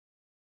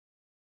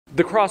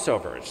The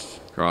crossovers.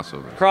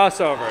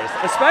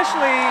 Crossovers.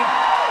 Especially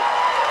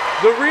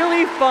the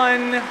really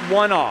fun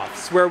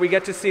one-offs where we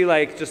get to see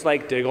just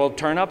Diggle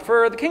turn up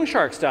for the King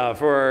Shark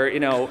stuff, or I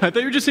thought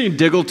you were just saying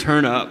Diggle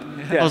turn up.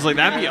 Yeah. I was like,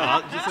 that'd be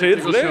awesome. Just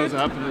Diggle shows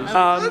up and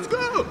let's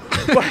go.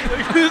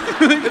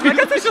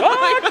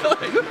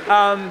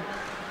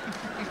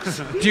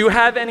 Do you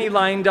have any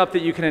lined up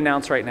that you can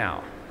announce right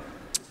now?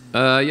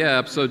 Yeah,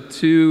 episode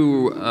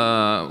 2,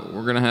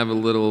 we're going to have a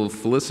little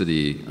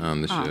Felicity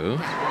on the show.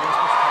 Okay.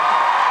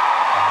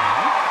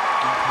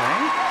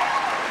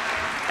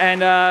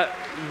 And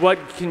what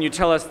can you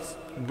tell us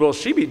will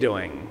she be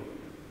doing?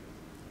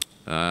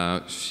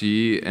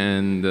 She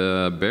and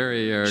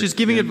Barry are... She's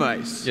giving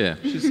advice. Yeah.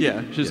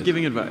 She's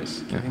giving advice.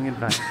 Giving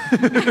advice.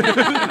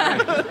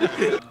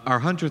 Our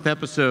 100th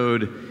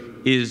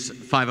episode is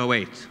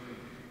 508.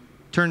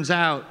 Turns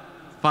out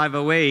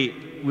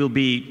 508 will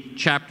be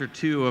chapter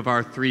 2 of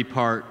our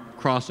 3-part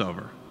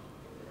crossover.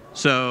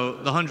 So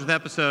the 100th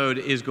episode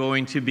is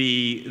going to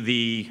be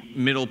the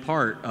middle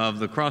part of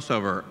the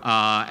crossover,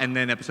 and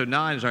then episode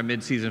 9 is our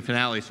mid-season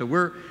finale. So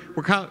we're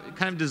kind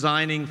of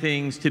designing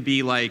things to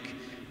be like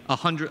a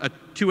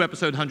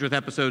 2-episode 100th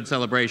episode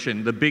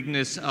celebration, the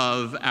bigness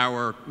of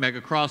our mega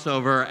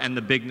crossover and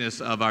the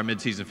bigness of our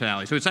mid-season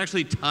finale. So it's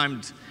actually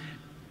timed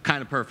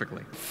kind of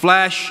perfectly.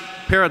 Flash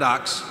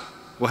Paradox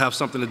will have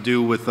something to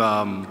do with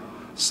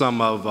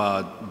some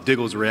of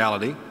Diggle's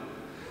reality.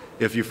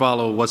 If you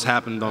follow what's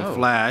happened on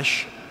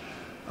Flash,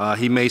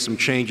 he made some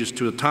changes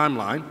to the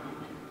timeline.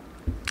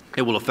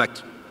 It will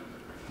affect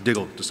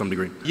Diggle to some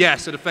degree.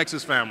 Yes, it affects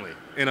his family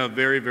in a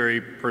very, very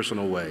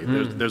personal way.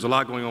 There's a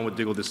lot going on with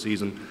Diggle this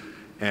season,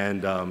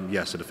 and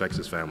yes, it affects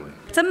his family.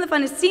 Some of the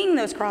fun is seeing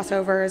those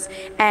crossovers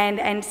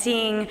and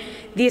seeing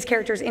these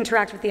characters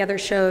interact with the other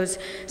shows.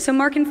 So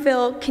Mark and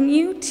Phil, can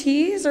you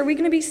tease? Are we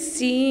going to be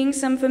seeing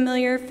some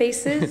familiar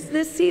faces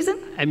this season?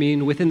 I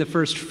mean, within the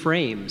first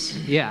frames,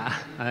 yeah.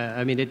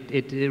 I mean,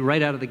 it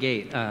right out of the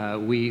gate,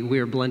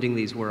 we're blending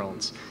these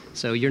worlds.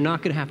 So you're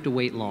not going to have to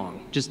wait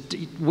long. Just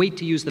wait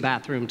to use the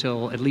bathroom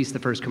till at least the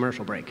first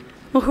commercial break.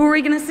 Well, who are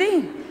we going to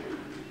see?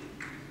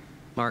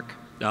 Mark.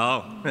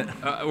 Oh,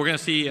 we're going to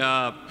see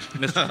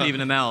Mr.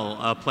 Stephen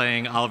Amell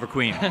playing Oliver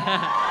Queen. In the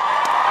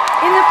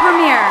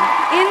premiere.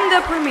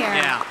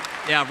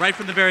 Yeah, right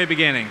from the very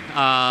beginning.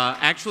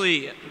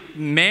 Actually,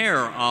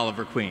 Mayor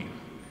Oliver Queen.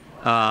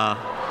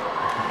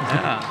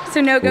 Yeah.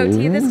 So no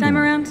goatee this time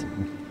around?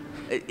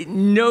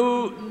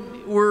 No,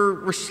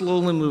 we're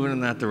slowly moving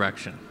in that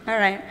direction. All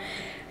right.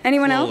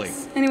 Anyone Slowly.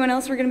 else? Anyone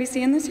else we're going to be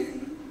seeing this year?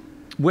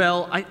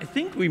 Well, I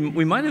think we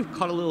might have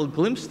caught a little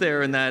glimpse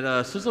there in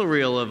that sizzle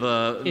reel of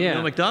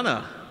Neil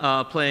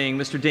McDonough playing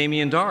Mr.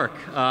 Damien Dark.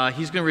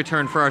 He's going to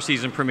return for our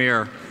season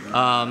premiere.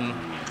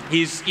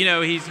 He's got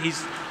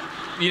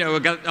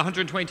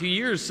 122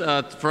 years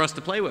for us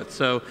to play with,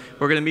 so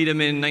we're going to meet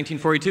him in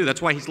 1942.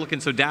 That's why he's looking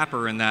so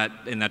dapper in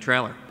that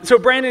trailer. So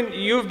Brandon,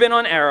 you've been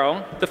on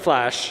Arrow, The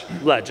Flash,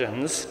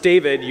 Legends.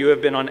 David, you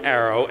have been on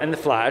Arrow and The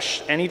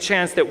Flash. Any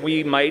chance that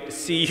we might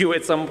see you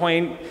at some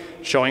point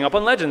showing up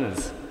on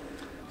Legends?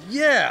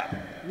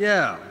 Yeah.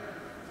 Yeah?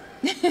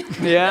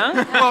 Well,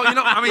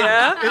 I mean,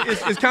 Yeah?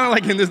 it's kind of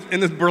like in this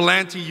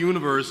Berlanti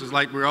universe. It's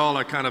like we all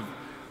are kind of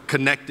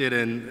connected,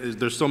 and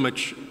there's so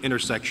much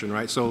intersection,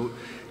 right? So,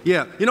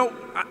 yeah,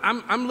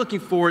 I'm looking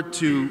forward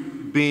to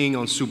being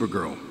on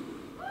Supergirl.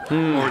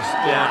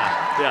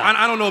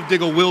 I don't know if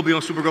Diggle will be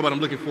on Supergirl, but I'm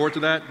looking forward to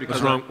that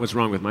because What's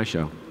wrong with my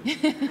show?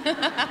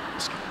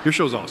 your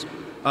show's awesome.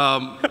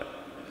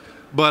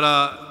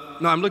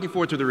 No, I'm looking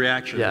forward to the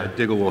reaction that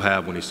Diggle will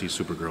have when he sees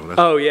Supergirl.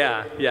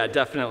 Yeah,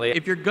 definitely.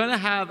 If you're going to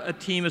have a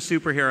team of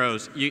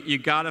superheroes, you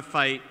got to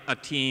fight a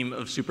team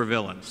of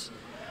supervillains.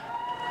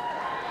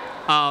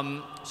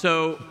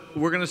 So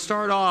we're going to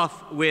start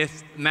off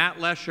with Matt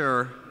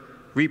Lesher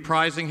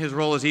reprising his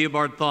role as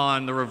Eobard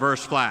Thawne, the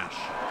Reverse Flash.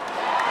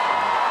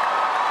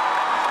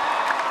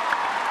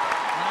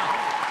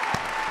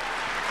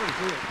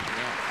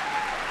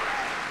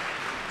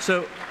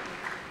 So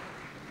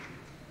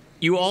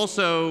you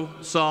also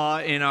saw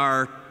in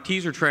our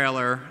teaser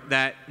trailer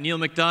that Neil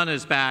McDonough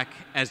is back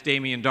as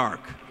Damien Dark.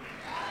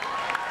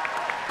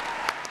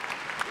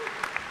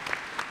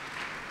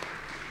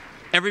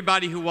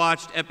 Everybody who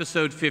watched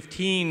episode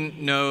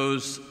 15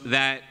 knows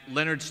that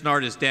Leonard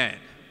Snart is dead.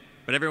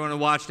 But everyone who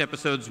watched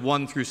episodes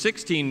 1 through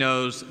 16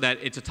 knows that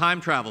it's a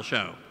time travel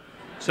show.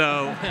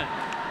 So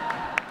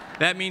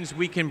that means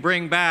we can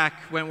bring back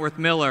Wentworth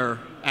Miller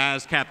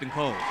as Captain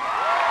Cold.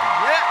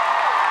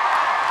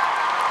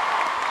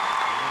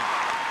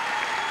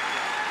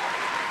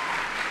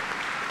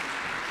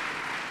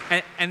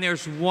 And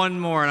there's one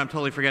more, and I'm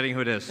totally forgetting who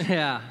it is.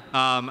 Yeah.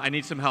 I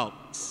need some help.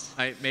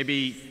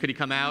 Maybe could he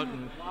come out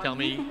and tell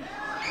me?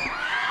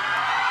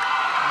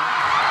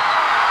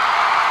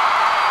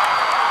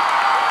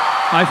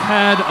 I've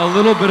had a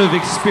little bit of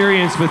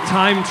experience with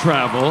time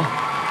travel.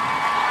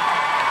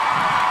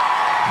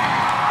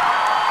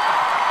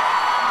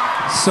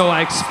 So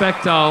I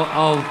expect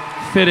I'll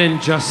fit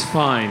in just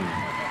fine.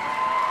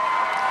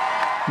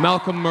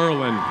 Malcolm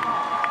Merlin.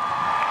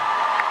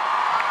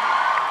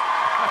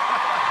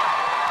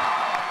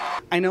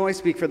 I know I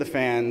speak for the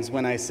fans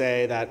when I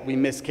say that we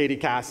miss Katie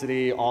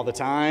Cassidy all the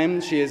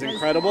time. She is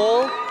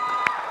incredible.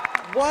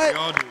 What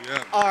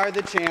are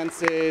the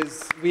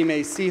chances we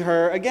may see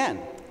her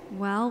again?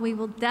 Well, we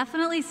will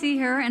definitely see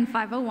her in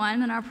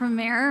 501 in our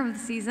premiere of the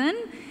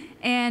season.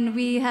 And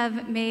we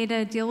have made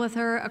a deal with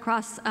her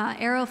across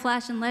Arrow,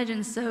 Flash, and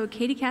Legends, so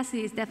Katie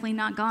Cassidy is definitely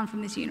not gone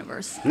from this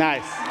universe.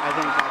 Nice. I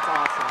think that's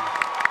awesome.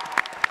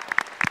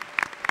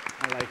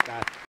 I like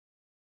that.